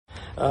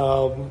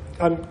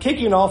I'm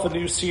kicking off a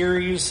new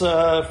series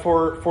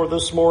for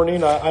this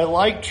morning. I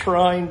like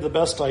trying the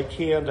best I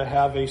can to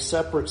have a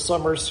separate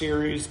summer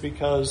series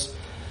because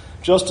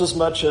just as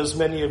much as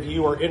many of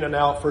you are in and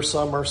out for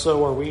summer,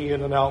 so are we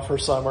in and out for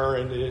summer,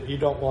 and you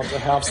don't want to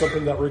have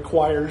something that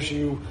requires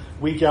you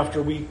week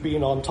after week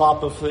being on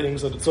top of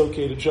things, that it's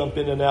okay to jump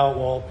in and out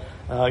while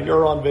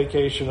you're on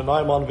vacation and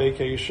I'm on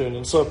vacation.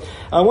 And so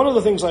one of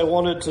the things I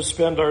wanted to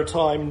spend our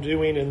time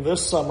doing in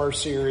this summer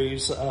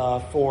series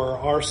for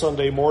our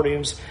Sunday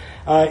mornings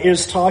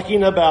is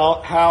talking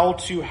about how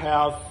to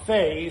have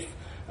faith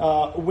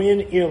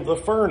when in the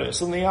furnace.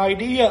 And the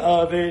idea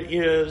of it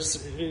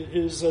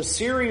is a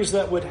series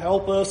that would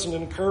help us and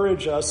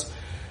encourage us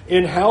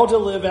in how to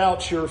live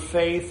out your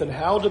faith and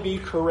how to be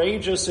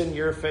courageous in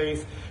your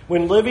faith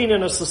when living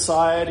in a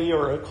society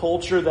or a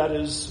culture that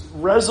is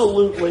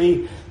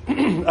resolutely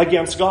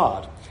against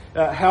God.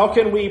 How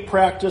can we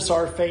practice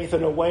our faith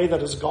in a way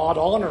that is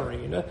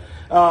God-honoring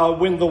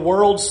when the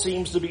world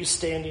seems to be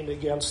standing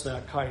against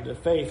that kind of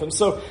faith? And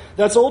so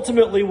that's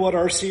ultimately what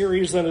our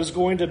series then is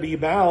going to be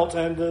about,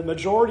 and the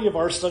majority of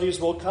our studies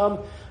will come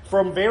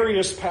from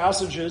various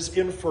passages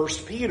in 1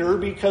 Peter,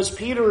 because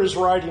Peter is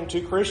writing to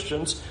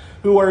Christians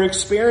who are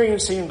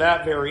experiencing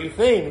that very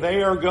thing.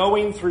 They are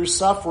going through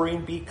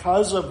suffering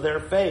because of their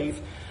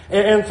faith.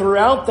 And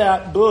throughout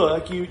that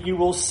book, you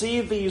will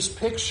see these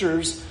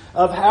pictures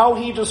of how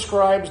he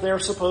describes they're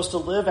supposed to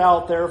live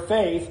out their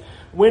faith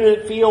when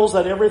it feels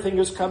that everything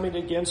is coming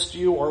against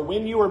you, or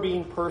when you are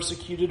being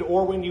persecuted,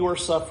 or when you are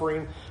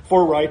suffering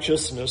for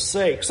righteousness'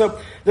 sake. So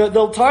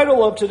the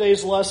title of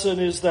today's lesson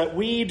is that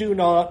we do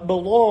not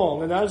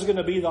belong, and that is going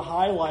to be the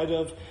highlight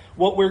of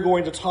what we're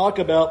going to talk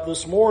about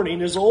this morning,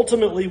 is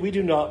ultimately we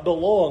do not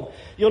belong.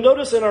 You'll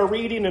notice in our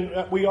reading,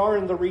 and we are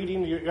in the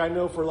reading, I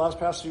know for the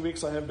past few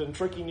weeks I have been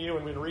tricking you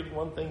and been reading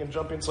one thing and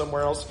jumping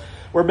somewhere else.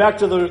 We're back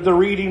to the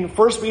reading,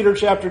 1 Peter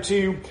chapter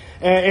 2,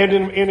 and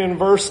in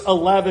verse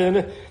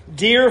 11,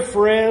 "Dear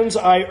friends,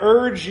 I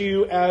urge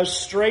you as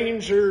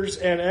strangers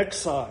and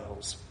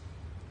exiles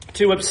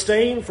to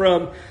abstain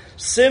from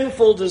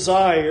sinful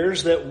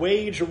desires that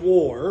wage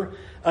war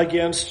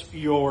against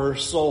your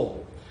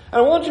soul." I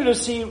want you to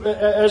see,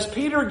 as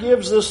Peter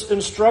gives this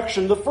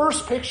instruction, the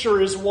first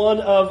picture is one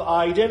of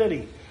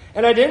identity.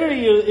 And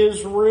identity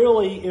is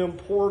really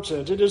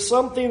important. It is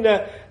something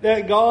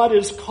that God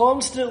is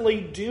constantly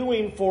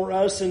doing for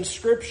us in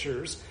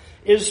Scriptures,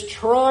 is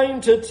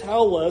trying to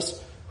tell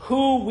us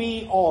who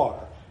we are.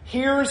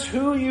 Here's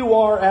who you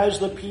are as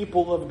the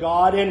people of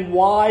God and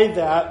why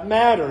that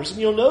matters. And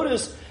you'll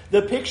notice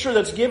the picture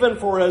that's given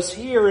for us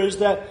here is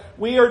that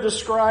we are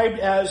described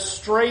as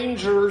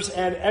strangers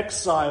and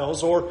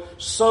exiles, or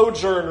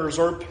sojourners,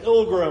 or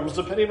pilgrims,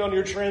 depending on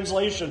your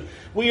translation.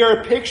 We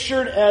are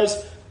pictured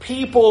as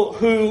people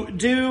who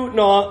do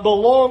not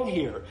belong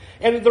here.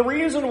 And the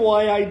reason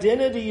why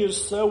identity is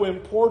so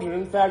important,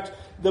 in fact,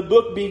 the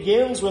book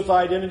begins with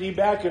identity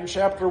back in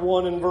chapter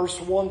 1 and verse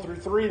 1 through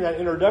 3, in that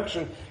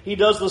introduction. He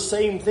does the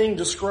same thing,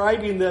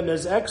 describing them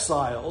as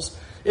exiles,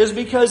 is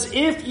because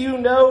if you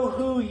know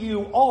who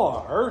you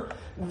are,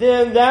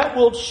 then that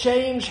will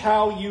change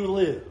how you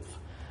live.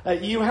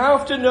 You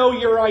have to know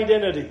your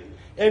identity.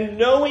 And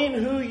knowing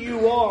who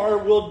you are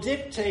will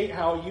dictate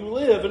how you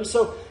live. And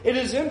so it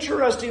is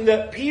interesting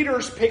that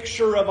Peter's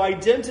picture of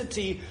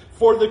identity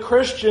for the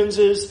Christians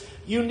is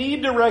you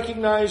need to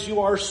recognize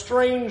you are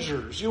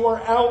strangers, you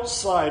are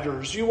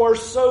outsiders, you are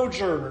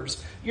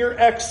sojourners, you're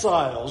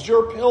exiles,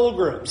 you're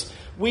pilgrims.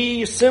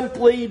 We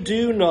simply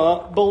do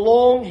not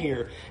belong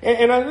here.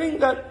 And I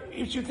think that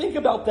if you think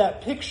about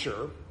that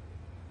picture,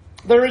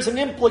 there is an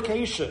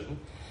implication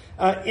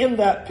in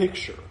that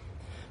picture.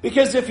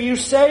 Because if you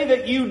say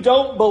that you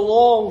don't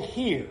belong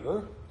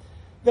here,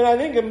 then I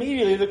think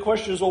immediately the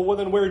question is, well,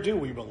 then where do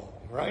we belong,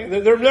 right?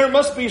 There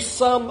must be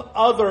some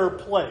other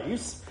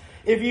place.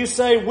 If you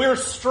say we're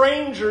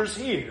strangers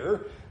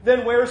here,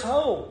 then where's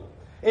home?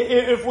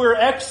 If we're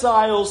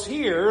exiles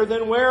here,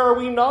 then where are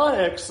we not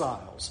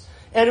exiles?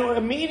 And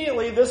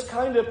immediately this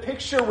kind of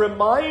picture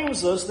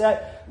reminds us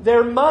that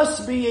there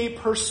must be a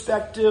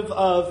perspective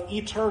of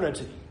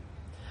eternity.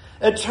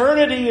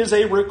 Eternity is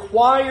a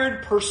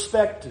required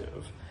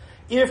perspective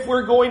if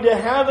we're going to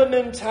have a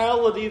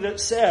mentality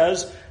that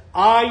says,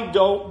 I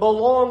don't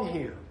belong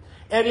here.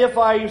 And if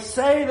I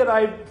say that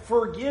I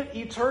forget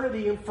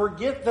eternity and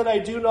forget that I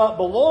do not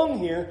belong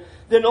here,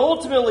 then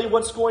ultimately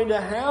what's going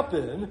to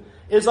happen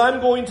is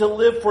I'm going to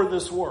live for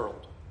this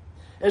world.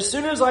 As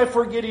soon as I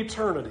forget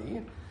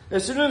eternity,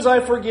 as soon as I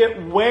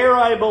forget where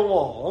I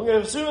belong,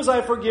 as soon as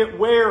I forget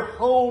where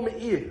home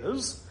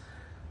is,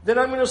 then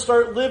I'm going to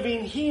start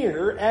living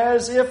here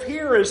as if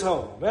here is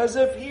home, as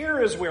if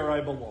here is where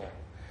I belong.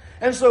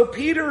 And so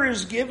Peter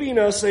is giving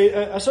us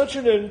such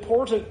an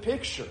important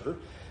picture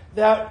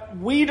that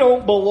we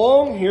don't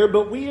belong here,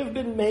 but we have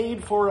been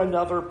made for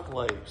another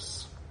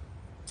place.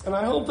 And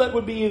I hope that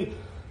would be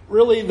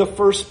really the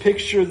first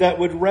picture that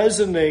would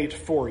resonate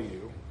for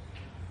you.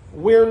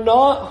 We're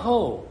not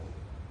home,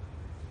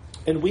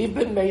 and we've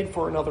been made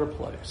for another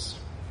place.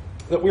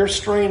 That we're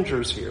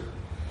strangers here.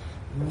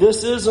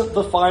 this isn't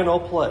the final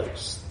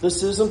place.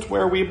 This isn't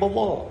where we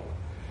belong.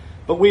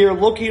 But we are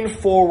looking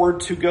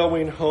forward to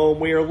going home.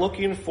 We are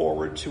looking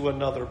forward to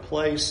another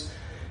place.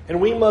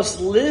 And we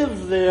must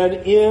live then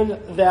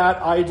in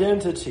that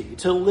identity,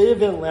 to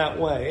live in that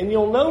way. And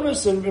you'll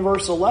notice in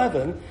verse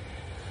 11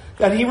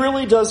 that he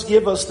really does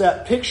give us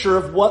that picture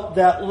of what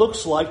that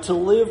looks like to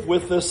live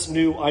with this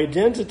new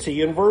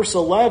identity. In verse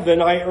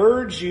 11, I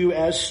urge you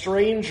as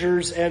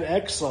strangers and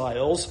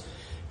exiles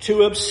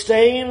to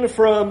abstain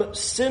from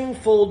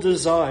sinful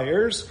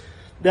desires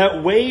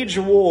that wage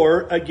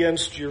war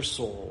against your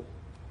soul.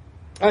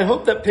 I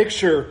hope that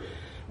picture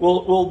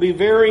will be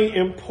very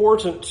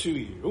important to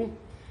you,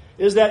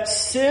 is that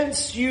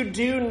since you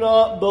do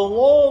not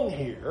belong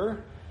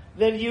here,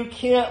 then you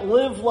can't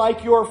live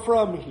like you're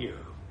from here.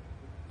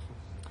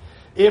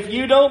 If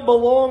you don't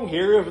belong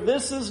here, if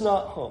this is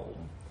not home,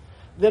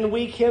 then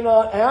we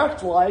cannot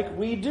act like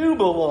we do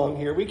belong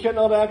here. We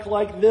cannot act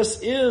like this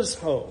is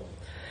home.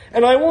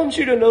 And I want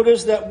you to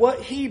notice that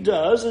what he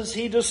does is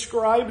he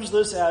describes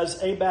this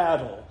as a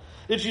battle.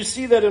 Did you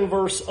see that in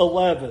verse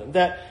 11?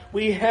 That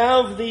we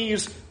have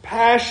these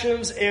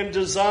passions and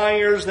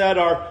desires that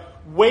are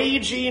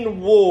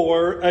waging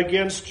war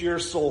against your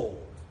soul.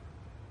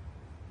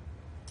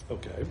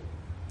 Okay.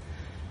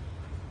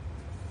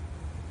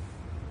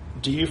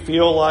 Do you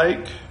feel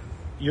like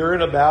you're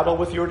in a battle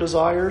with your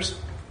desires?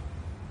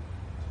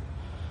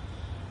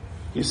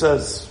 He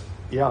says,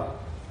 yeah.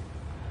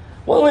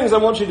 One of the things I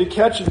want you to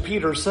catch in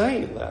Peter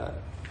saying that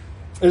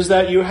is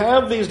that you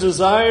have these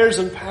desires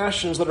and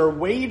passions that are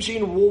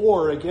waging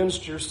war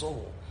against your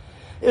soul.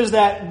 Is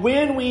that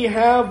when we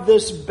have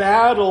this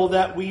battle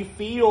that we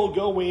feel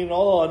going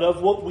on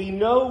of what we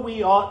know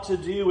we ought to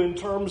do in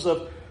terms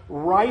of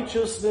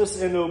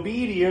righteousness and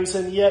obedience,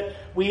 and yet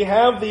we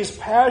have these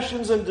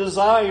passions and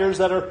desires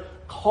that are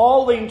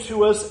calling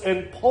to us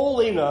and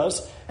pulling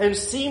us and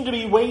seem to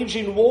be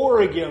waging war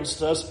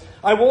against us,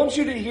 I want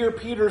you to hear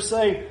Peter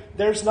say,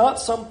 there's not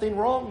something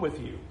wrong with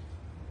you.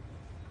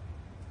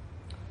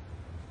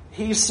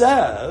 He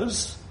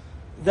says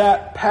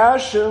that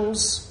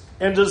passions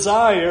and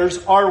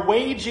desires are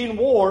waging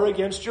war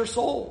against your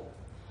soul.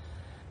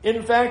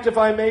 In fact, if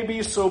I may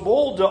be so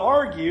bold to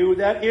argue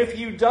that if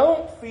you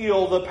don't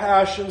feel the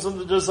passions and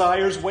the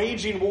desires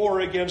waging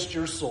war against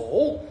your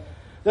soul,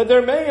 that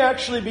there may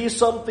actually be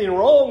something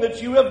wrong,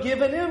 that you have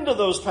given in to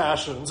those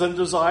passions and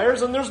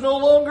desires and there's no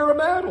longer a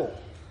battle.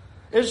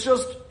 It's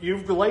just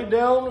you've laid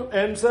down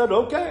and said,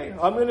 okay,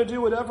 I'm going to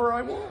do whatever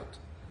I want.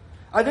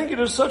 I think it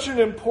is such an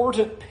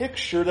important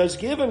picture that's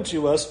given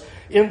to us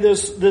in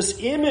this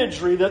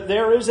imagery that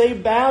there is a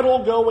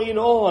battle going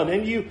on,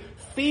 and you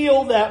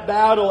feel that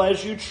battle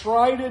as you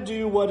try to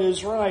do what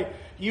is right.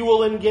 You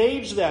will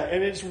engage that,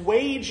 and it's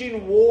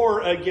waging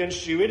war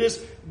against you. It is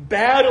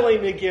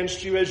battling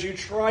against you as you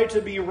try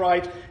to be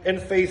right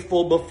and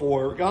faithful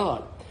before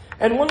God.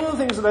 And one of the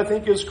things that I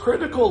think is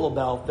critical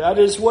about that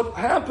is what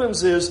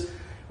happens is,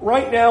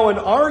 right now in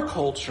our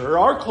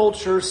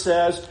culture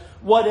says,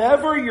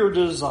 whatever your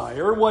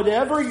desire,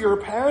 whatever your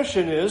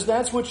passion is,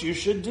 that's what you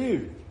should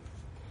do.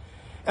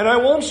 And I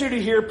want you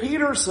to hear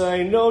Peter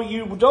say, no,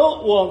 you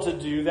don't want to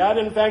do that.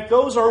 In fact,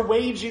 those are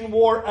waging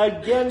war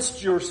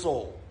against your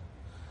soul.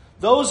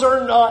 Those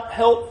are not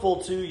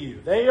helpful to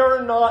you. They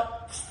are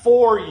not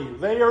for you.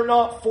 They are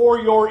not for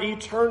your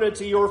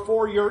eternity or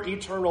for your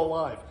eternal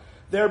life.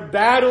 They're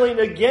battling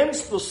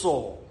against the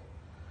soul.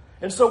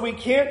 And so we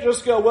can't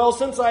just go, well,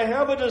 since I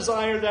have a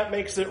desire, that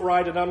makes it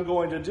right and I'm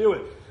going to do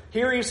it.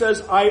 Here he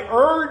says, I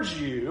urge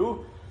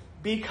you,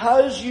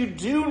 because you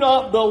do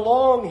not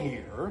belong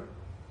here,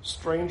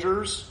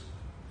 strangers,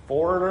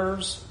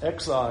 foreigners,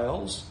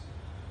 exiles,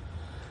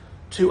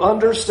 to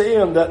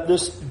understand that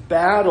this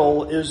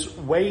battle is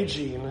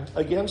waging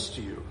against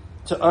you,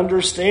 to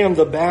understand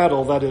the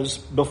battle that is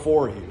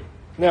before you.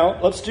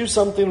 Now, let's do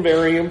something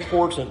very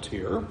important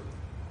here.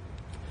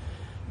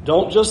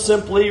 Don't just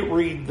simply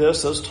read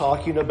this as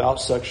talking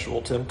about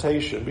sexual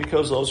temptation,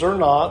 because those are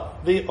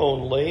not the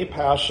only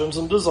passions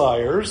and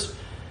desires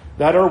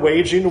that are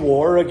waging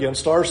war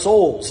against our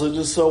souls. It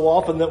is so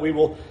often that we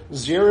will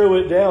zero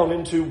it down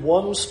into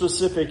one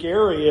specific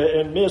area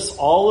and miss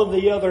all of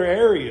the other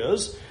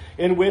areas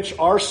in which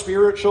our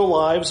spiritual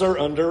lives are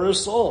under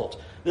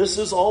assault. This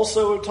is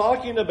also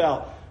talking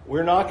about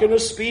we're not going to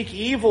speak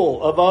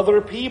evil of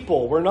other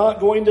people. We're not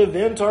going to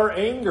vent our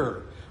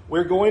anger.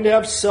 We're going to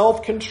have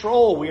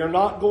self-control. We are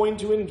not going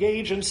to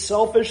engage in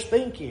selfish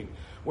thinking.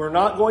 We're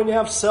not going to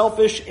have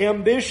selfish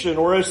ambition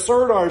or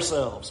assert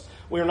ourselves.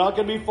 We're not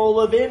going to be full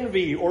of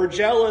envy or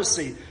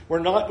jealousy. We're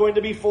not going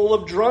to be full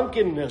of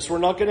drunkenness. We're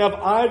not going to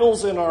have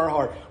idols in our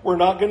heart. We're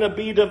not going to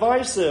be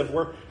divisive.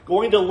 We're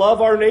going to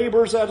love our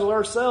neighbors as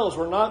ourselves.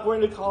 We're not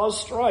going to cause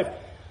strife.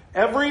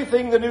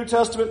 Everything the New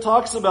Testament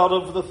talks about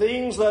of the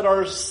things that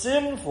are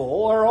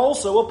sinful are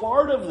also a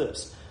part of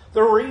this.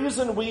 The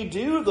reason we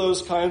do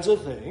those kinds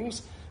of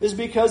things is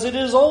because it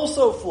is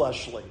also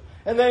fleshly.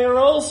 And they are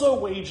also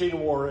waging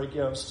war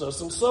against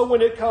us. And so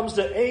when it comes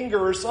to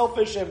anger or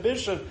selfish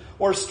ambition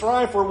or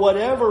strife or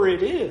whatever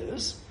it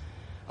is,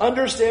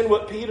 Understand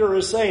what Peter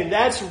is saying.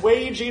 That's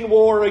waging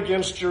war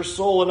against your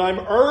soul. And I'm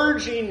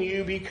urging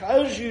you,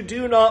 because you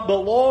do not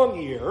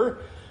belong here,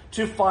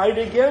 to fight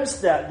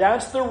against that.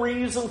 That's the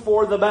reason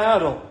for the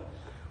battle.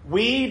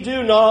 We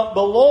do not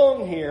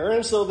belong here,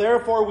 and so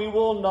therefore we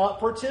will not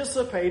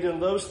participate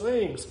in those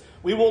things.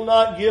 We will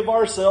not give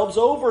ourselves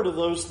over to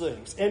those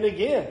things. And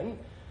again,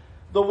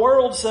 the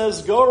world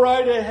says, go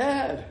right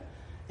ahead.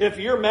 If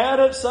you're mad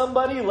at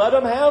somebody, let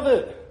them have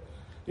it.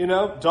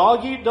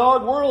 Dog eat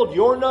dog world,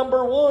 you're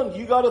number one.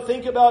 You got to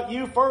think about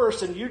you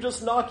first, and you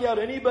just knock out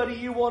anybody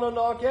you want to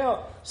knock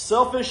out.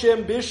 Selfish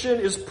ambition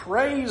is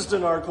praised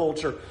in our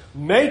culture.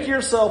 Make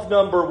yourself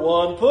number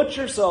one. Put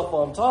yourself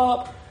on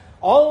top.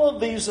 All of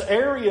these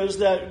areas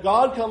that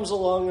God comes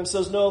along and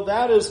says, no,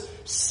 that is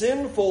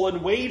sinful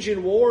and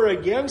waging war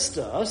against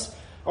us,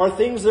 are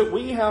things that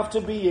we have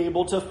to be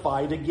able to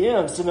fight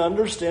against and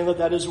understand that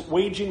that is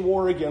waging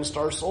war against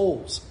our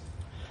souls.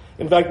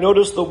 In fact,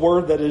 notice the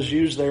word that is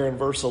used there in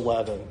verse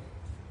 11.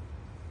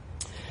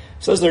 It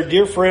says there,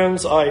 dear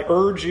friends, I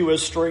urge you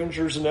as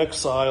strangers and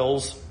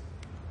exiles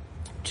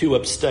to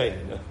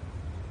abstain.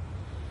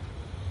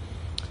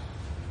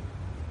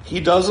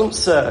 He doesn't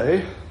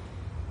say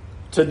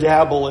to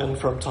dabble in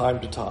from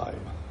time to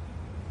time.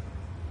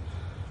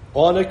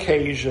 On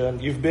occasion,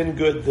 you've been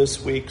good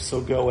this week,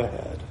 so go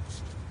ahead.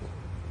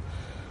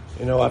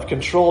 I've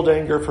controlled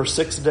anger for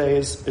 6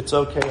 days. It's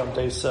okay on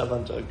day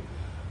 7 to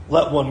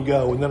let one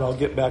go, and then I'll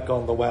get back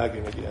on the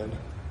wagon again.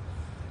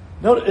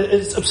 No,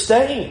 it's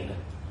abstain.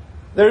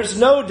 There's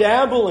no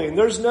dabbling.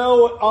 There's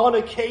no on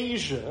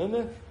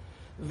occasion.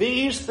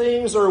 These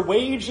things are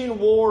waging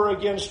war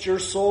against your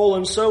soul,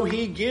 and so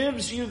he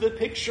gives you the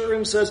picture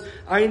and says,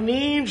 I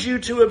need you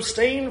to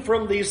abstain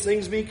from these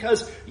things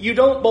because you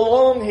don't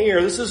belong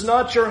here. This is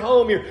not your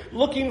home. You're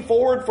looking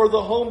forward for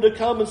the home to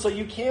come, and so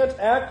you can't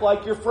act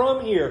like you're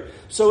from here.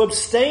 So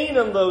abstain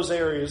in those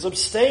areas.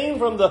 Abstain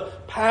from the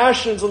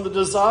passions and the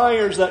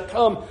desires that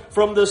come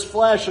from this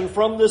flesh and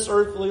from this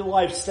earthly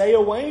life. Stay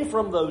away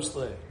from those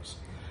things.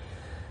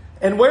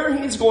 And where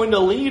he's going to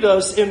lead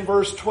us in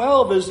verse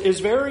 12 is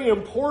very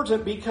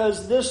important,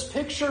 because this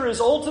picture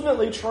is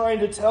ultimately trying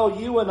to tell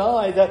you and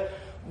I that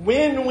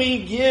when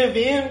we give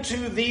in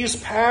to these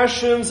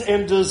passions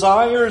and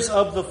desires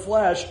of the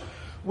flesh,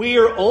 we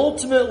are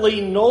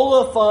ultimately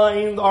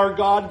nullifying our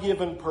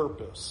God-given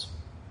purpose.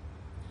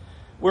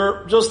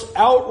 We're just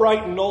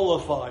outright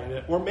nullifying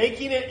it. We're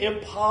making it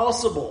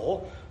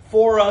impossible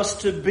for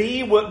us to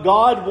be what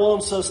God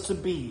wants us to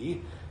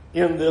be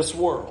in this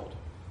world.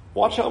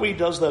 Watch how he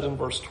does that in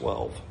verse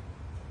 12.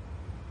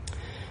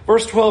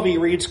 Verse 12 he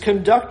reads,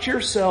 conduct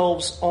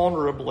yourselves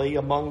honorably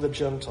among the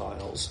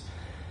Gentiles,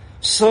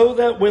 so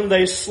that when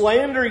they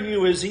slander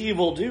you as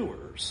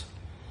evildoers,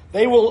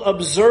 they will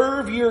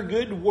observe your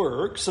good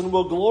works and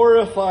will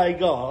glorify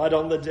God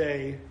on the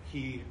day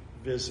he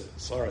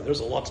visits. All right,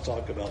 there's a lot to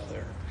talk about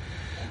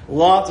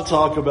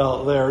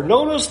there.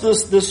 Notice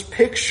this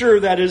picture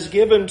that is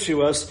given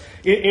to us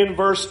in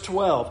verse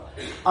 12.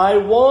 I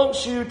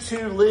want you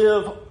to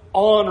live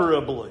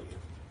honorably.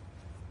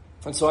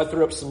 And so I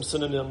threw up some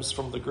synonyms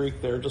from the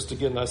Greek there just to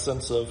get a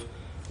sense of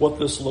what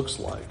this looks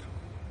like.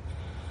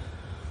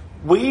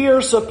 We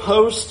are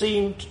supposed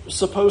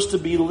to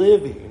be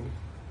living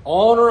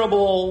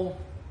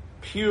honorable,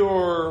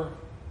 pure,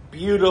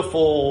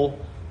 beautiful,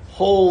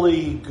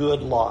 holy,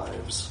 good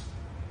lives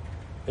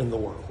in the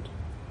world.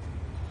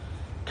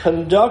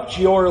 Conduct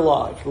your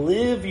life,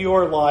 live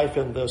your life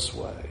in this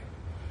way,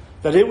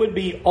 that it would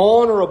be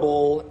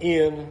honorable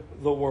in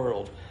the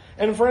world.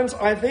 And friends,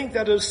 I think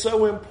that is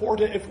so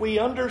important. If we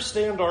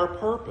understand our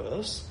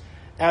purpose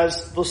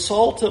as the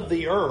salt of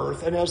the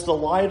earth and as the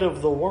light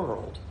of the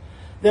world,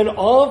 then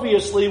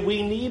obviously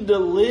we need to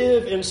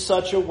live in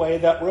such a way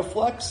that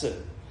reflects it.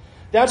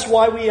 That's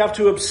why we have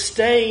to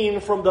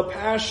abstain from the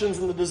passions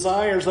and the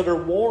desires that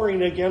are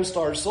warring against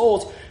our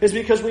souls, is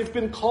because we've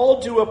been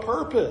called to a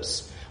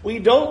purpose. We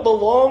don't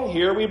belong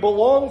here. We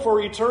belong for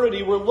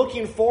eternity. We're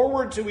looking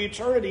forward to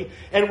eternity,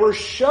 and we're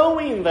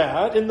showing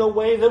that in the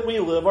way that we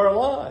live our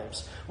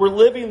lives. We're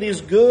living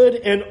these good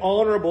and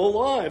honorable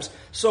lives.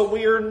 So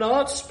we are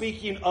not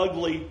speaking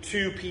ugly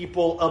to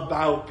people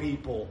about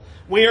people.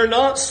 We are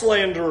not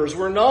slanderers.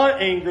 We're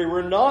not angry.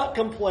 We're not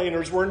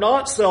complainers. We're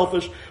not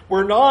selfish.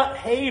 We're not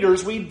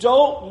haters. We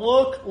don't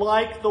look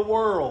like the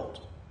world.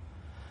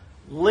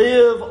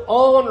 Live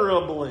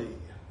honorably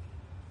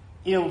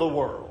in the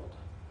world.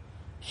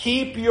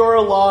 Keep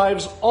your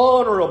lives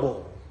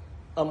honorable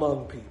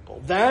among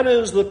people. That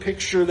is the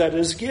picture that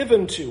is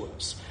given to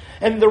us.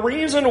 And the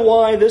reason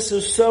why this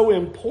is so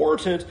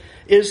important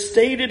is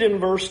stated in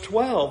verse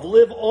 12.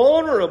 Live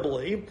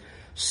honorably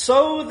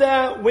so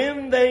that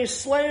when they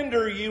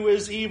slander you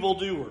as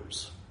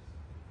evildoers.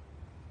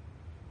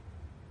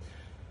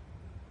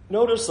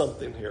 Notice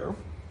something here.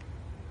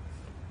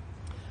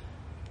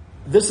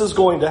 This is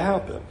going to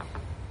happen.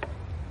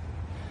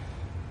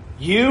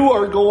 You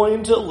are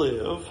going to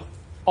live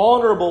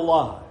honorable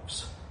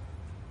lives.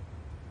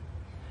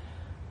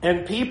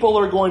 And people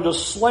are going to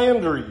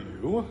slander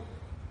you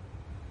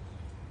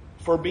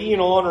for being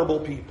honorable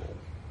people.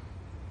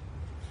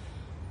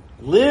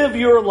 Live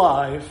your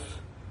life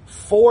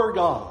for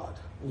God.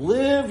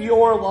 Live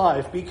your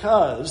life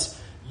because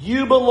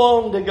you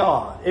belong to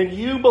God and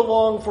you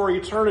belong for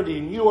eternity,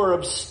 and you are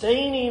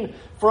abstaining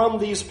from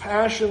these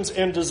passions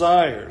and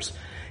desires.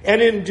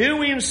 And in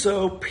doing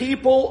so,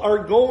 people are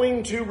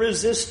going to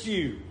resist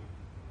you.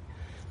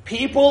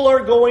 People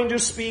are going to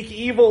speak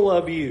evil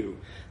of you.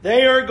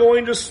 They are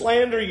going to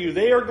slander you.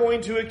 They are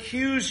going to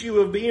accuse you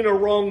of being a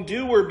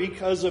wrongdoer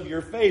because of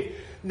your faith.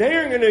 They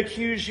are going to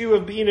accuse you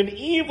of being an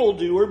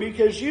evildoer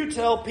because you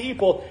tell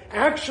people,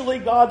 actually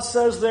God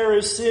says there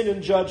is sin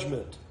and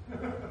judgment.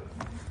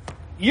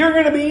 You're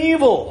going to be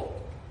evil.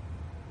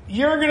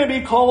 You're going to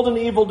be called an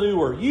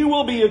evildoer. You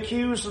will be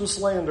accused and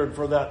slandered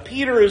for that.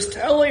 Peter is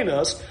telling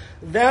us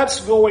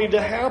that's going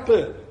to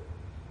happen.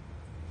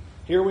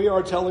 Here we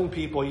are telling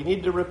people you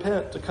need to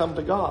repent to come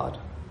to God.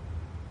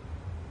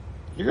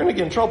 You're going to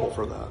get in trouble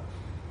for that.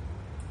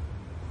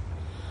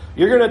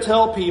 You're going to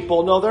tell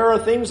people, no, there are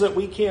things that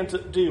we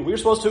can't do. We're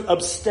supposed to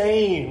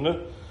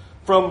abstain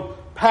from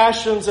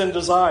passions and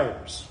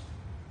desires.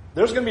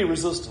 There's going to be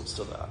resistance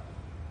to that.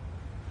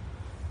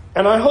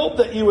 And I hope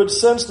that you would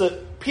sense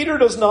that Peter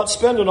does not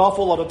spend an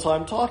awful lot of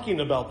time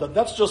talking about that.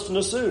 That's just an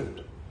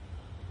assumed.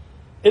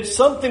 It's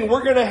something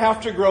we're going to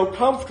have to grow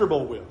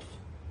comfortable with.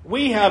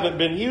 We haven't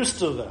been used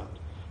to that.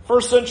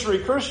 First century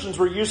Christians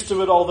were used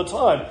to it all the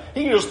time.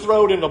 He can just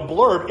throw it in a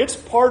blurb. It's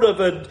part of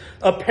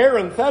a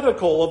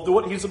parenthetical of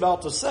what he's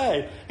about to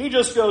say. He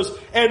just goes,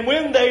 and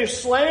when they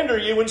slander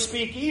you and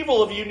speak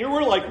evil of you, and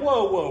we're like,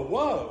 whoa, whoa,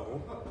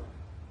 whoa.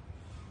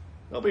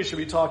 Nobody should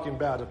be talking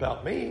bad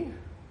about me.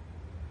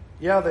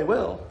 Yeah, they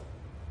will.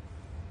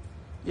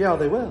 Yeah,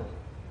 they will.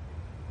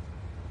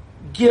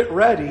 Get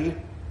ready.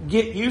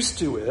 Get used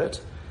to it.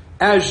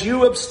 As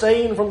you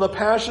abstain from the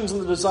passions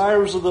and the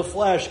desires of the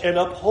flesh and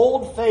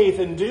uphold faith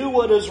and do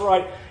what is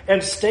right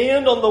and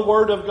stand on the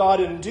word of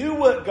God and do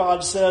what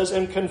God says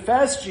and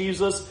confess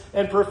Jesus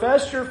and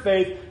profess your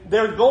faith,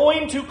 they're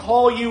going to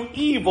call you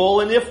evil,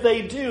 and if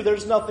they do,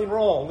 there's nothing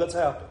wrong that's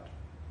happened.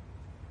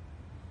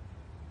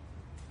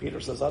 Peter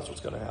says that's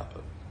what's going to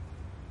happen.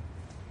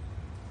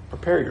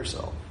 Prepare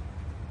yourself.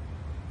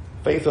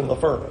 Faith in the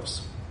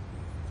furnace.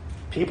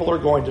 People are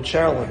going to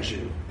challenge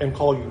you and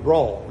call you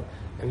wrong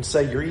and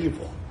say you're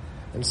evil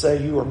and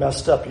say you are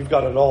messed up. You've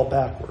got it all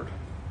backward.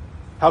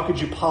 How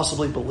could you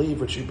possibly believe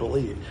what you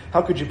believe?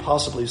 How could you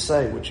possibly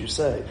say what you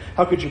say?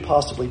 How could you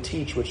possibly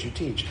teach what you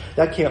teach?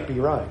 That can't be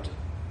right.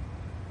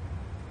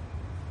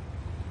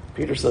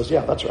 Peter says,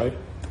 yeah, that's right.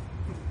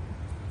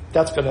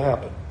 That's going to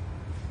happen.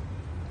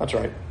 That's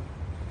right.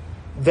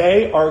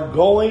 They are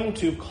going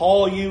to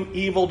call you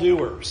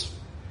evildoers.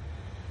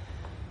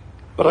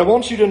 But I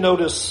want you to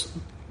notice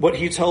what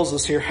he tells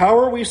us here. How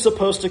are we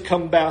supposed to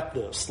combat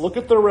this? Look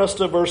at the rest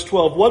of verse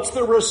 12. What's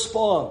the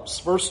response?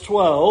 Verse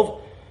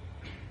 12,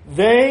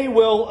 they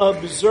will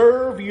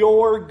observe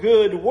your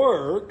good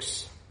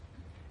works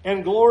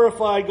and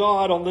glorify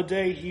God on the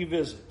day he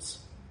visits.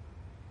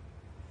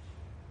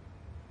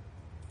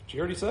 Did you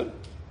hear what he said?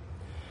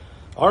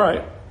 All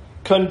right.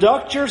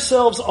 Conduct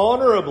yourselves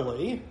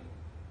honorably,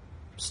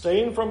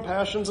 abstain from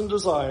passions and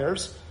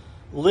desires,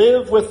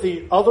 live with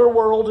the other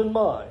world in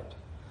mind.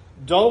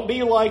 Don't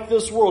be like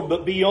this world,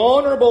 but be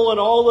honorable in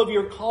all of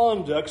your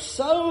conduct,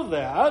 so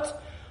that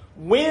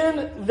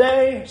when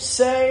they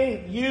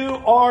say you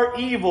are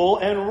evil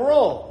and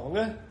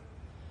wrong,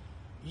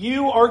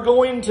 you are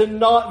going to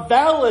not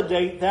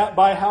validate that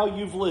by how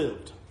you've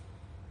lived.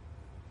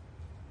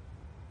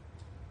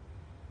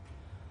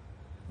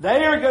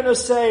 They are going to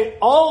say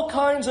all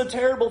kinds of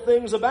terrible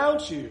things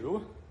about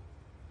you,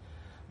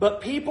 but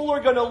people are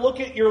going to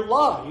look at your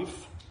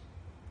life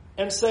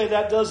and say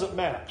that doesn't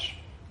match.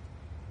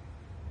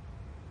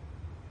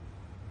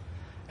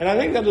 And I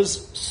think that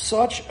is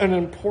such an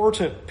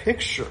important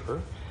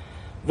picture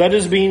that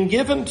is being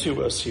given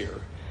to us here,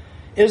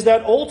 is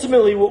that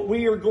ultimately what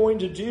we are going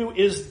to do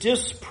is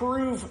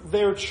disprove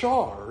their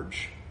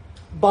charge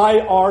by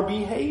our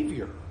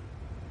behavior.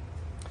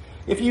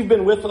 If you've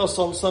been with us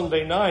on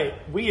Sunday night,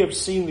 we have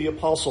seen the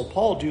Apostle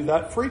Paul do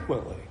that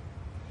frequently.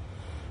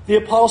 The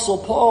Apostle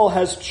Paul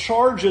has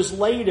charges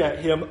laid at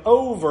him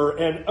over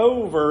and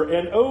over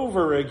and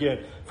over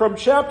again. From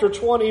chapter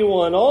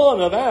 21 on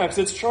of Acts,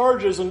 it's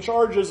charges and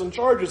charges and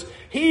charges.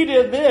 He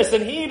did this,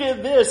 and he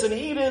did this, and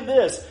he did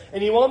this.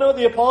 And you want to know what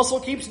the apostle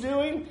keeps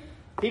doing?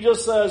 He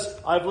just says,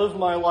 I've lived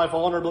my life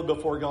honorably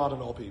before God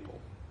and all people.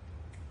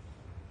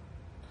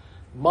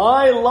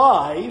 My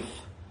life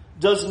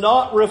does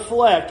not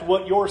reflect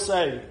what you're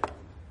saying.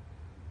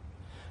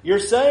 You're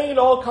saying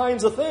all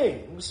kinds of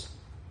things,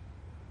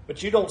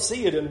 but you don't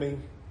see it in me.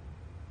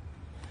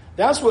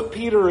 That's what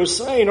Peter is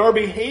saying. Our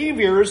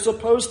behavior is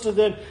supposed to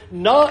then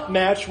not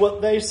match what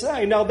they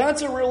say. Now,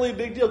 that's a really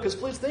big deal, because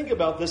please think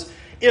about this.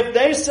 If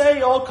they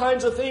say all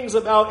kinds of things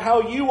about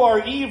how you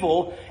are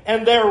evil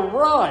and they're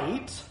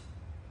right,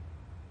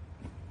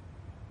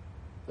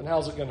 then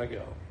how's it going to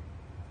go?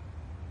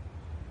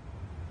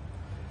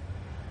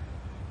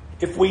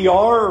 If we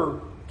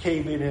are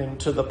caving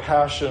into the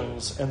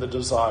passions and the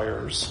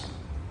desires,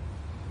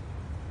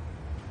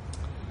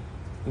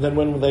 then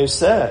when they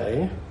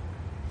say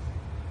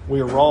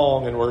we're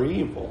wrong and we're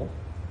evil,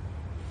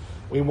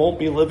 we won't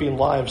be living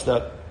lives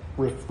that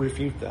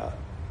refute that.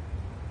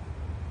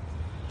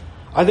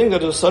 I think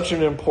that is such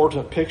an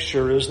important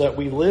picture, is that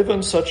we live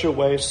in such a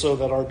way so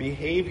that our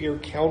behavior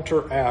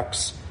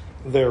counteracts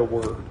their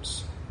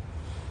words.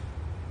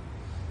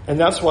 And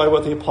that's why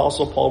what the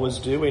Apostle Paul was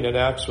doing in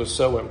Acts was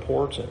so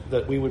important,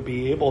 that we would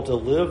be able to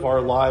live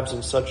our lives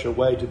in such a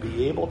way to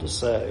be able to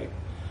say,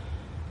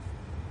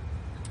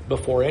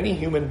 before any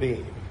human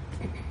being,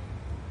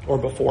 or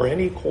before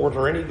any court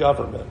or any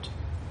government,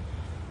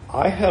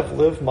 I have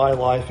lived my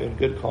life in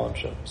good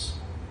conscience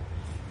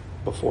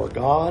before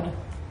God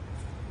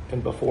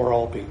and before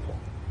all people.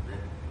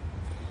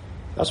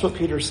 That's what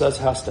Peter says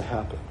has to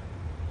happen.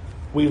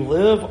 We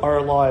live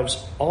our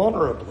lives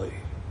honorably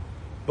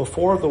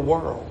before the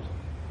world,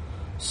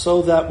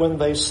 so that when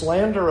they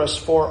slander us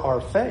for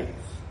our faith,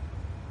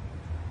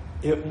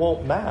 it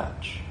won't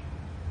match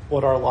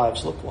what our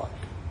lives look like.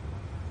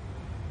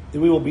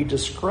 We will be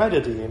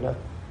discrediting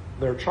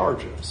their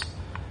charges.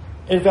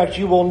 In fact,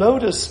 you will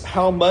notice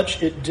how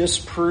much it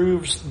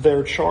disproves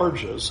their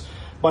charges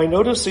by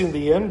noticing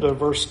the end of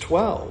verse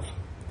 12.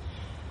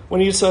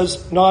 When he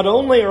says, not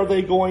only are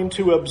they going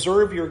to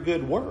observe your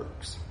good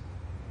works,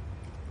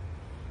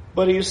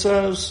 but he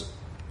says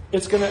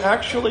it's going to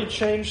actually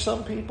change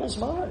some people's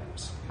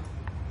minds.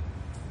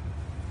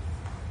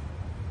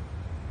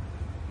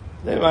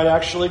 They might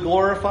actually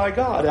glorify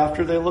God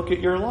after they look at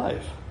your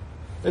life.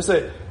 They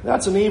say,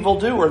 that's an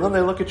evildoer. Then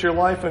they look at your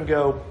life and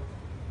go,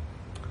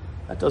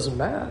 that doesn't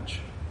match.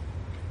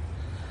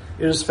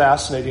 It is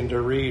fascinating to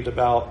read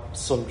about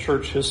some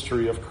church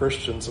history of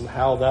Christians and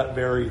how that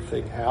very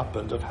thing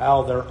happened, of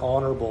how their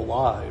honorable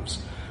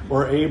lives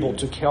were able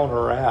to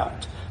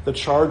counteract the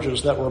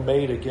charges that were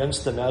made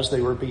against them as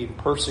they were being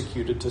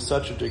persecuted to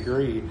such a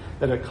degree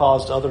that it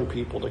caused other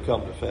people to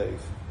come to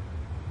faith.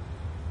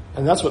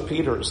 And that's what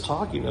Peter is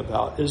talking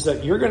about, is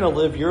that you're going to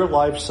live your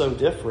life so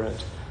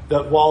different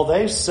that while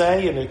they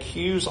say and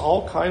accuse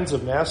all kinds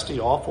of nasty,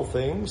 awful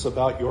things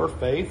about your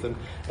faith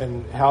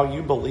and how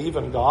you believe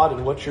in God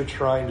and what you're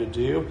trying to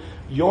do,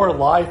 your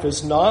life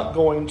is not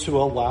going to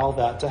allow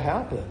that to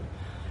happen.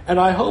 And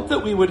I hope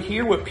that we would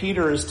hear what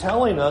Peter is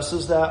telling us,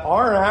 is that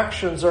our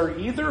actions are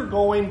either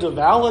going to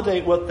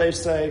validate what they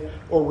say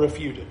or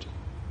refute it.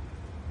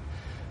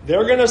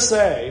 They're going to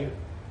say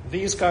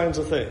these kinds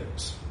of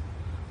things.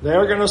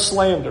 They're going to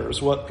slander,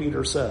 is what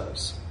Peter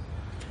says.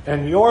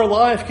 And your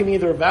life can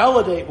either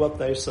validate what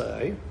they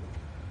say,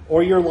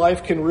 or your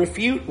life can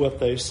refute what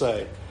they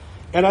say.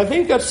 And I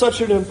think that's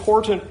such an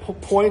important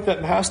point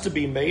that has to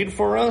be made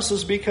for us,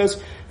 is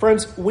because,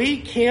 friends,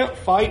 we can't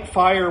fight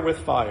fire with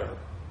fire.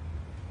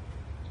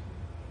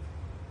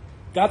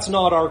 That's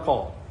not our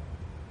call.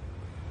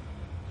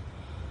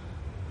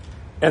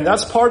 And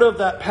that's part of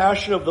that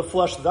passion of the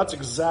flesh. That's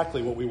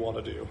exactly what we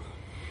want to do.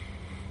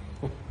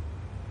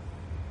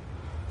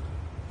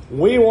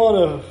 We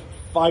want to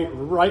fight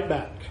right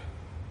back.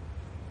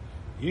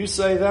 You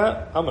say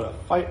that, I'm going to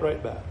fight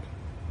right back.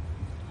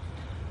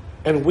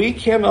 And we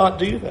cannot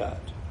do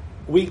that.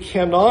 We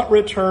cannot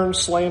return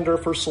slander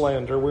for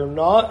slander. We're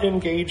not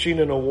engaging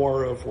in a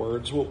war of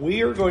words. What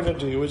we are going to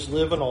do is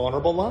live an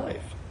honorable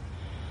life.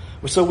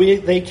 So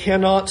they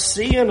cannot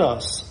see in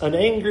us an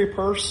angry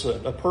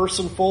person, a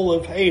person full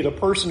of hate, a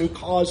person who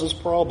causes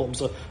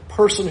problems, a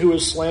person who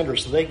is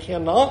slanderous. They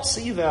cannot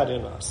see that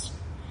in us.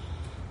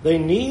 They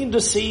need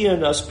to see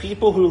in us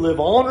people who live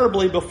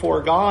honorably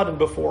before God and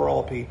before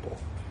all people.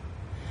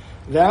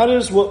 That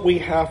is what we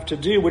have to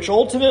do, which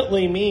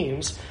ultimately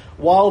means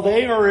while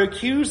they are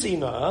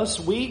accusing us,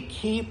 we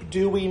keep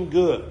doing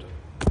good.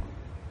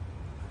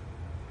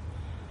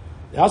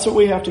 That's what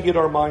we have to get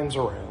our minds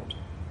around.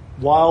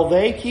 While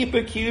they keep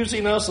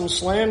accusing us and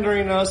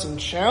slandering us and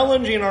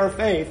challenging our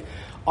faith,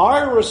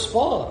 our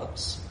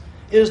response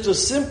is to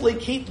simply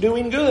keep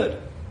doing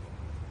good.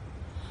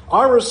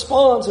 Our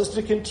response is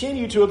to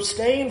continue to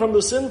abstain from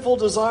the sinful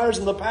desires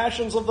and the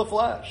passions of the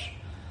flesh.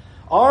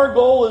 Our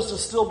goal is to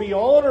still be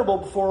honorable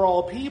before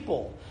all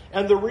people.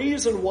 And the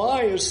reason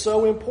why is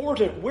so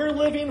important. We're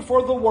living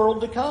for the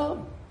world to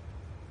come.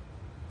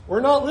 We're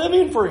not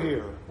living for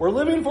here. We're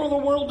living for the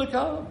world to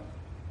come.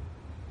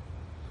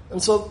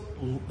 And so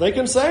they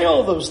can say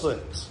all those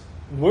things.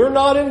 We're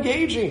not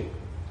engaging.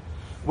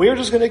 We're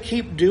just going to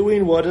keep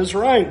doing what is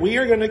right. We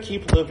are going to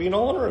keep living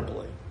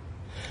honorably.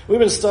 We've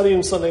been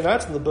studying Sunday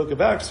nights in the book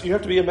of Acts. You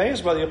have to be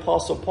amazed by the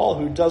Apostle Paul,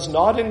 who does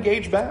not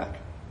engage back.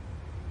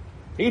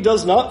 He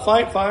does not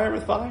fight fire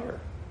with fire.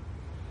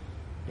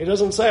 He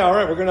doesn't say, all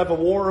right, we're going to have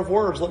a war of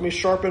words. Let me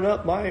sharpen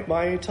up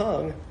my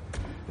tongue,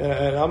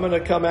 and I'm going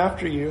to come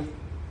after you.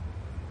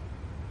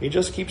 He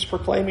just keeps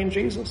proclaiming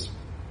Jesus.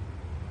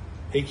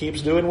 He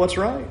keeps doing what's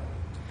right.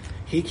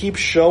 He keeps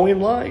showing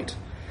light.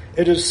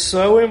 It is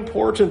so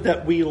important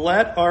that we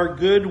let our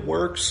good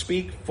works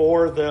speak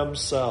for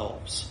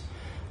themselves.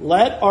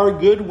 Let our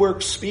good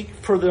works speak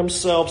for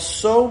themselves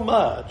so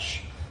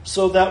much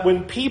so that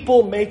when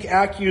people make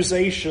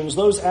accusations,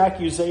 those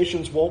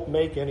accusations won't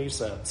make any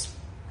sense.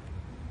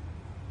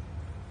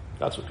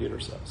 That's what Peter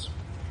says.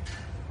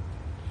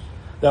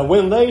 That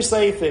when they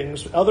say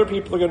things, other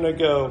people are going to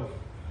go,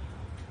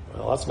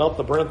 well, that's not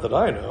the Brent that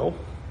I know.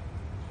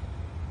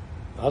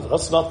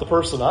 That's not the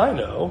person I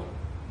know.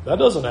 That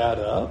doesn't add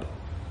up.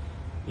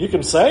 You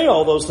can say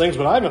all those things,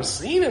 but I haven't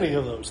seen any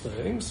of those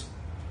things.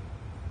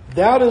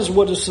 That is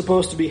what is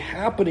supposed to be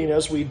happening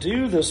as we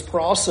do this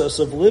process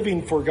of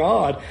living for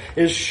God,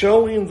 is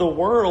showing the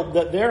world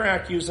that their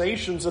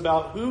accusations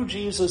about who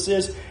Jesus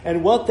is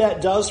and what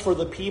that does for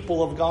the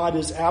people of God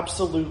is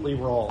absolutely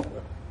wrong.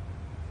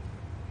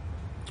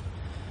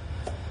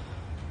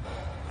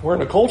 We're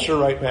in a culture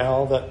right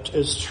now that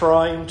is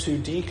trying to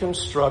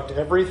deconstruct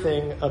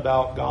everything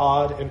about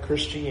God and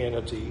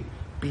Christianity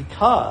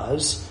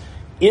because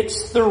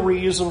it's the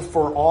reason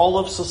for all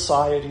of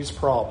society's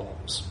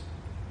problems.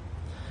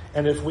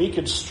 And if we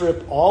could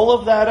strip all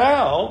of that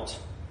out,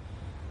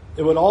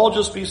 it would all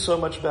just be so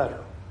much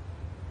better.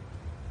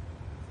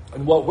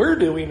 And what we're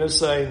doing is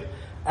saying,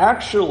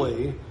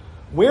 actually,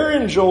 we're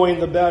enjoying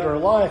the better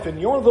life, and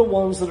you're the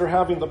ones that are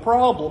having the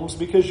problems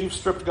because you've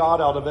stripped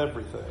God out of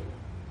everything.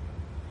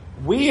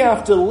 We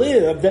have to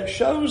live that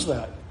shows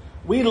that.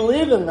 We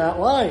live in that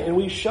light, and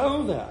we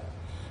show that.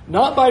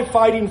 Not by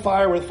fighting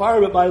fire with fire,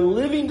 but by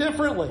living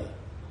differently.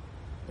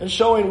 And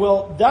showing,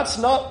 well, that's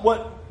not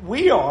what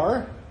we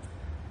are.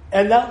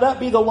 And that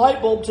be the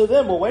light bulb to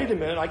them. Well, wait a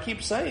minute, I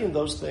keep saying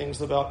those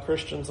things about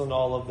Christians and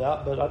all of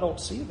that, but I don't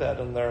see that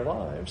in their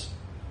lives.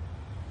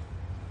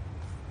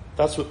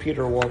 That's what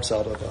Peter wants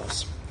out of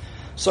us.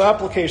 So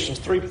applications,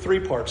 three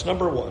parts.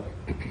 Number one,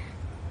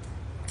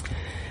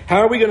 how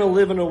are we going to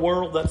live in a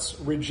world that's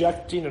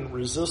rejecting and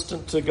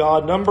resistant to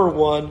God? Number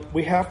one,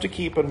 we have to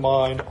keep in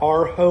mind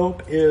our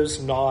hope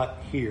is not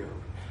here.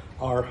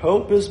 Our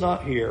hope is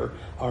not here.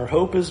 Our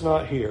hope is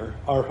not here.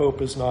 Our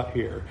hope is not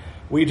here.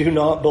 We do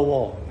not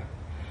belong.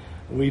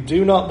 We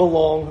do not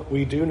belong.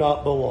 We do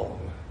not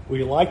belong.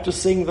 We like to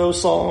sing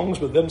those songs,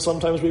 but then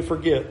sometimes we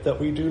forget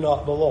that we do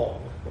not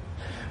belong.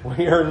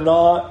 We are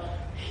not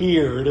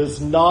here. It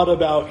is not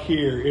about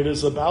here. It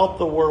is about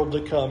the world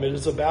to come. It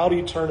is about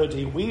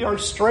eternity. We are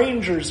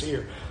strangers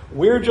here.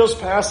 We're just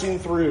passing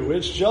through.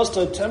 It's just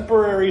a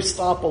temporary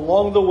stop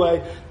along the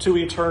way to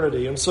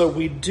eternity. And so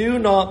we do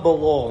not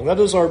belong. That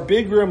is our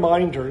big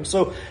reminder. And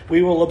so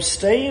we will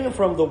abstain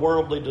from the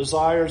worldly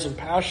desires and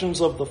passions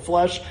of the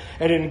flesh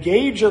and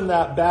engage in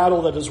that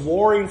battle that is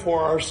warring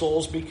for our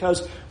souls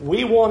because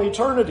we want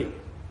eternity.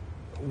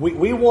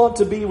 We want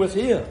to be with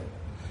Him.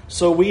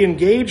 So we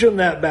engage in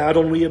that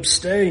battle and we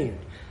abstain.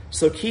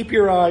 So keep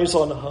your eyes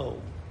on home.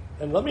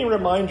 And let me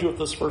remind you of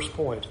this first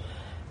point.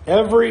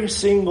 Every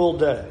single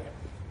day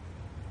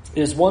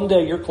is one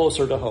day you're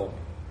closer to home.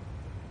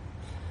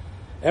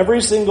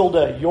 Every single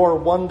day you're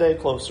one day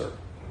closer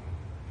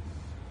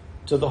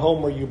to the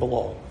home where you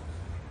belong.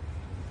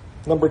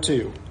 Number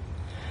two,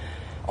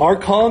 our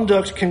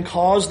conduct can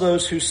cause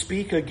those who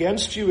speak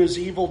against you as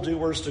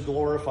evildoers to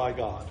glorify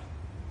God.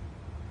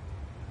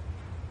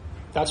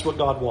 That's what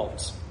God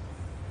wants.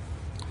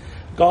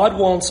 God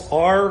wants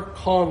our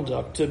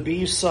conduct to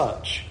be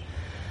such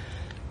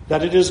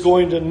that it is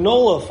going to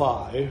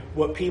nullify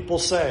what people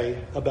say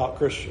about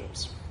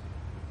Christians.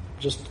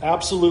 Just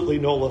absolutely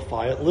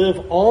nullify it.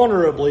 Live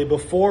honorably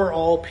before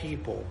all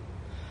people.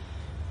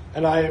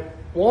 And I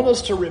want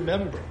us to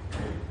remember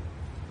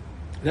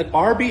that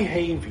our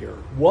behavior,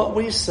 what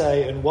we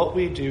say and what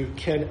we do,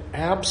 can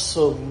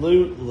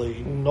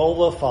absolutely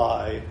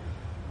nullify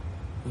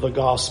the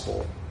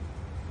gospel.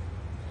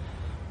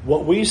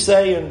 What we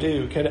say and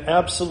do can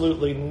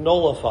absolutely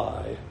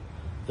nullify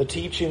the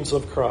teachings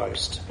of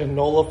Christ and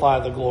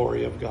nullify the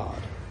glory of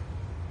God.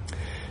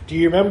 Do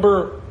you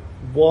remember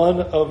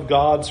one of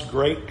God's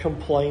great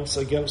complaints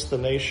against the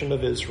nation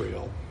of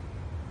Israel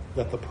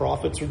that the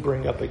prophets would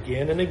bring up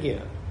again and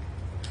again?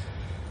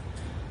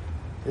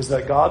 Is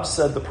that God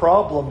said the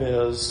problem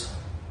is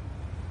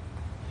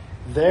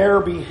their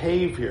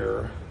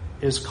behavior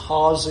is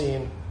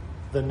causing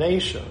the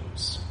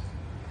nations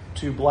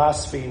to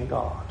blaspheme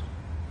God.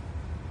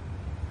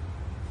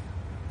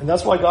 And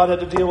that's why God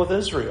had to deal with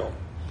Israel.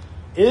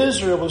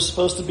 Israel was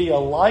supposed to be a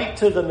light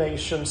to the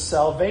nations,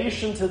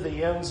 salvation to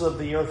the ends of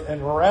the earth.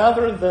 And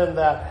rather than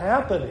that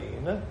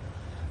happening,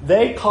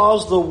 they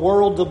caused the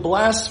world to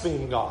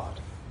blaspheme God.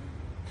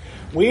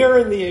 We are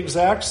in the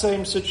exact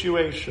same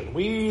situation.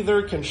 We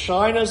either can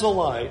shine as a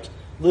light,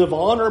 live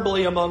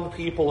honorably among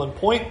people, and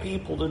point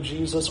people to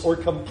Jesus, or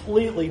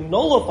completely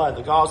nullify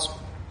the gospel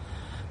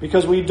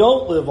because we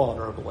don't live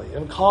honorably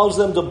and cause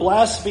them to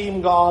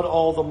blaspheme God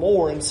all the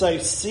more and say,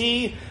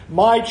 see,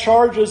 my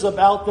charges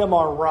about them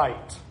are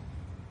right.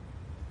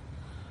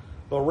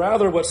 But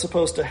rather what's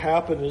supposed to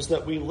happen is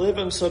that we live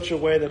in such a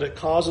way that it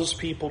causes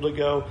people to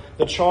go,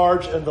 the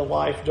charge and the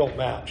life don't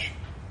match.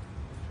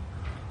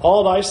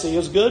 All I see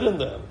is good in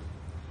them.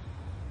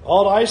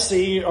 All I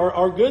see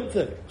are good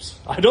things.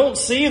 I don't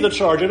see the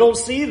charge. I don't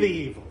see the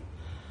evil.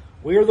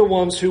 We are the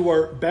ones who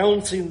are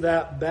bouncing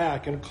that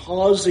back and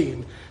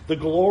causing the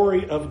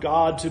glory of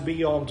God to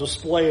be on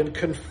display and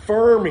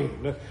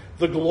confirming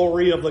the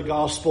glory of the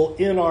gospel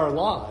in our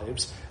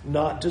lives,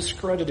 not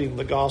discrediting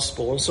the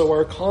gospel. And so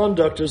our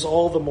conduct is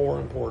all the more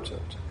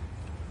important.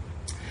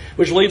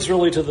 Which leads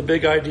really to the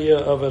big idea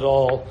of it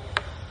all.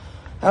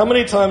 How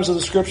many times do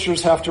the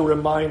Scriptures have to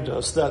remind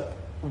us that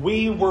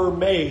we were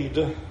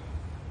made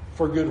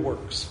for good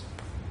works?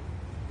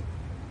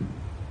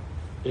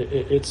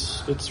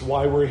 It's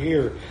why we're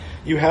here.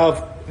 You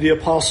have the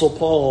Apostle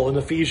Paul in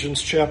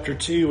Ephesians chapter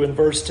 2 and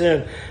verse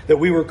 10 that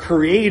we were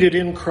created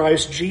in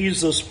Christ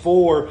Jesus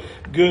for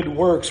good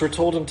works. We're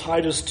told in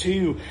Titus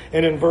 2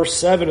 and in verse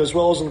 7 as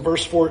well as in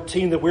verse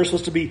 14 that we're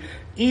supposed to be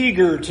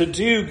eager to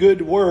do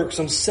good works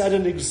and set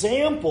an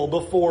example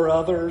before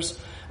others.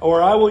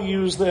 Or I will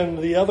use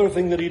then the other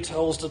thing that he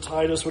tells to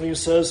Titus when he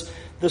says,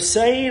 the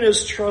saying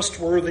is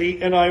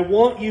trustworthy and I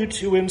want you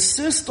to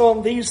insist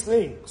on these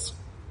things.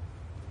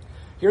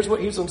 Here's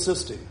what he's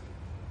insisting.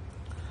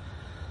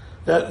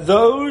 That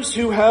those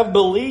who have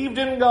believed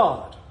in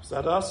God, is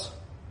that us?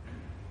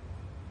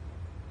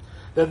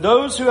 That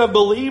those who have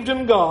believed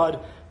in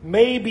God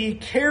may be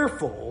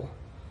careful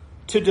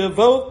to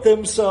devote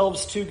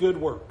themselves to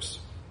good works.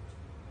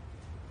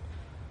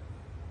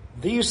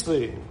 These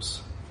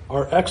things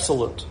are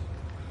excellent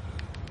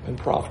and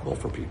profitable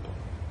for people.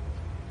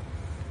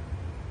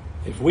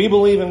 If we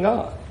believe in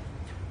God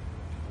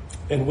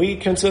and we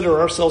consider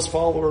ourselves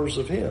followers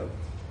of Him,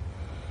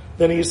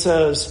 then He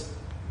says,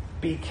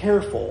 be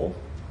careful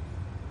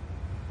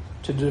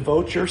to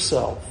devote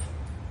yourself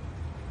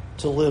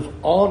to live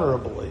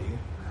honorably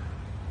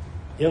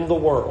in the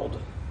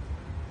world,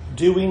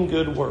 doing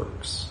good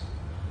works,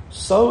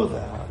 so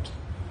that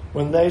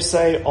when they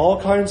say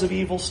all kinds of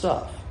evil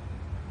stuff,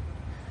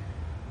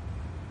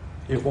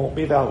 it won't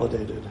be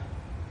validated,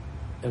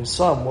 and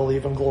some will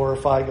even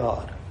glorify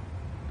God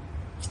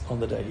on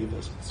the day He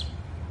visits.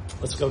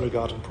 Let's go to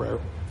God in prayer.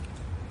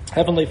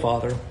 Heavenly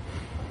Father,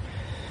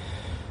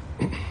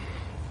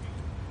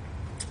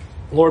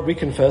 Lord, we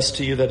confess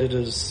to you that it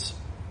is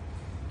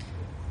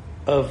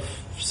of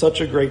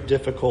such a great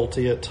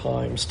difficulty at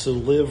times to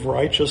live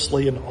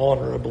righteously and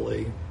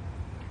honorably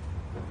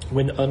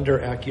when under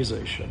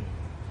accusation,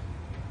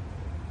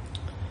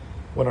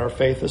 when our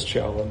faith is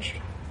challenged,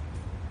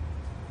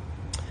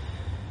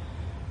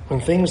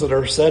 when things that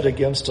are said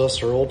against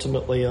us are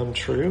ultimately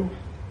untrue,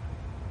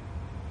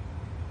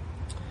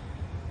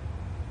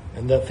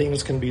 and that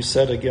things can be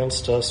said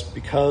against us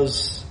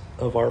because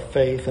of our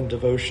faith and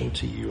devotion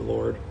to you,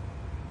 Lord.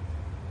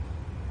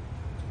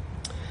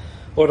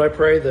 Lord, I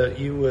pray that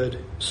you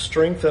would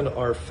strengthen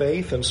our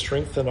faith and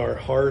strengthen our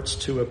hearts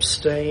to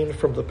abstain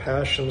from the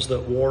passions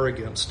that war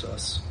against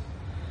us.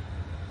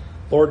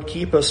 Lord,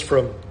 keep us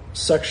from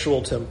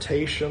sexual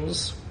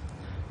temptations.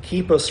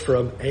 Keep us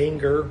from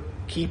anger.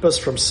 Keep us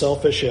from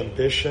selfish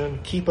ambition.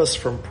 Keep us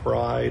from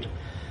pride.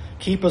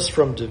 Keep us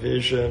from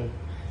division.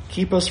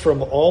 Keep us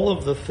from all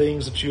of the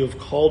things that you have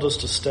called us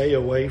to stay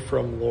away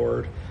from,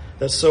 Lord,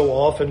 that so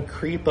often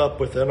creep up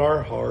within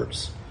our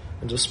hearts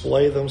and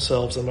display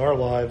themselves in our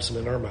lives and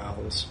in our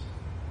mouths.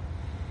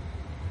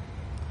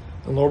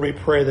 And Lord, we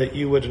pray that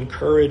you would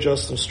encourage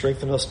us and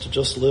strengthen us to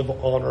just live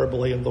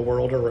honorably in the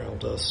world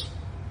around us.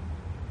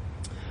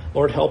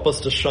 Lord, help us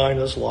to shine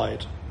as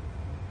light.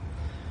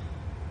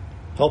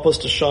 Help us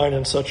to shine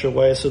in such a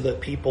way so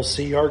that people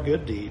see our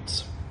good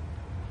deeds.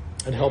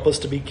 And help us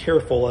to be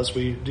careful as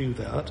we do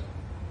that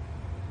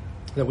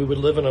we would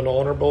live in an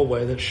honorable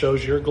way that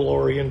shows your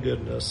glory and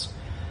goodness.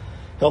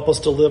 Help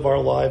us to live our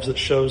lives that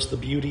shows the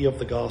beauty of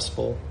the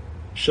gospel,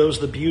 shows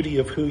the beauty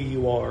of who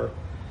you are.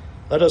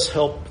 Let us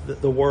help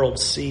the world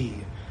see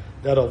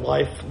that a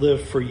life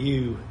lived for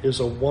you is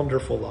a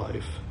wonderful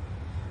life.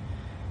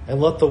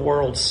 And let the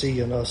world see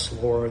in us,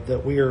 Lord,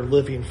 that we are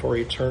living for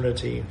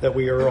eternity, that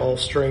we are all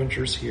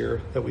strangers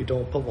here, that we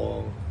don't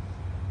belong.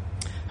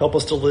 Help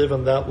us to live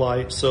in that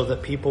light so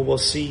that people will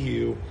see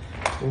you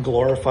and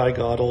glorify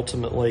God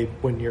ultimately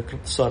when your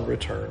Son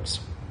returns.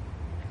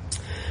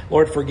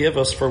 Lord, forgive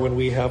us for when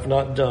we have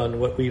not done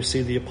what we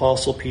see the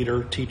Apostle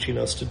Peter teaching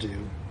us to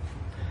do.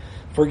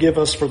 Forgive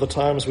us for the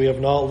times we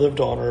have not lived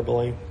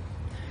honorably,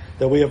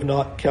 that we have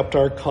not kept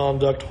our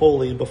conduct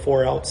holy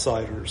before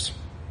outsiders.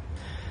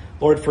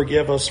 Lord,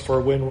 forgive us for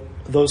when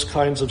those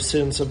kinds of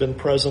sins have been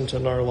present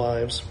in our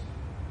lives.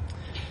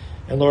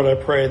 And Lord, I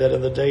pray that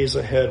in the days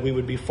ahead we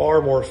would be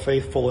far more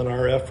faithful in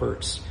our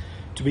efforts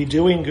to be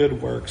doing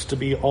good works, to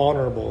be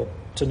honorable,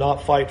 to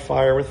not fight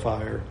fire with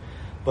fire,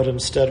 but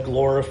instead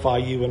glorify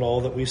you in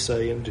all that we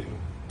say and do.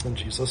 In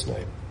Jesus'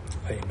 name,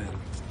 amen.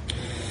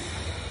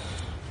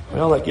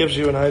 Well, that gives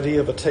you an idea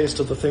of a taste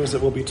of the things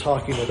that we'll be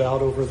talking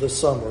about over the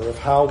summer, of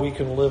how we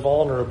can live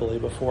honorably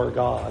before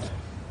God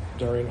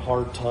during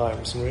hard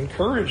times. And we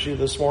encourage you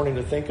this morning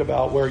to think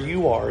about where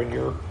you are in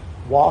your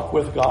walk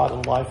with God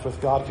and life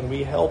with God. Can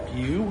we help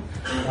you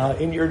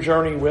in your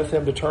journey with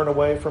Him to turn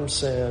away from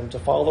sin, to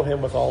follow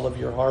Him with all of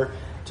your heart,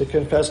 to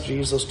confess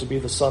Jesus to be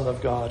the Son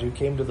of God who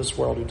came to this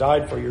world, who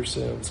died for your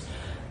sins,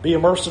 be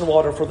immersed in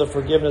water for the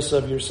forgiveness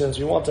of your sins.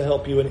 We want to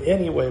help you in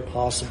any way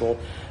possible.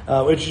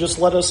 Would you just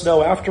let us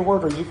know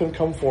afterward, or you can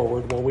come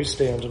forward while we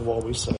stand and while we sing.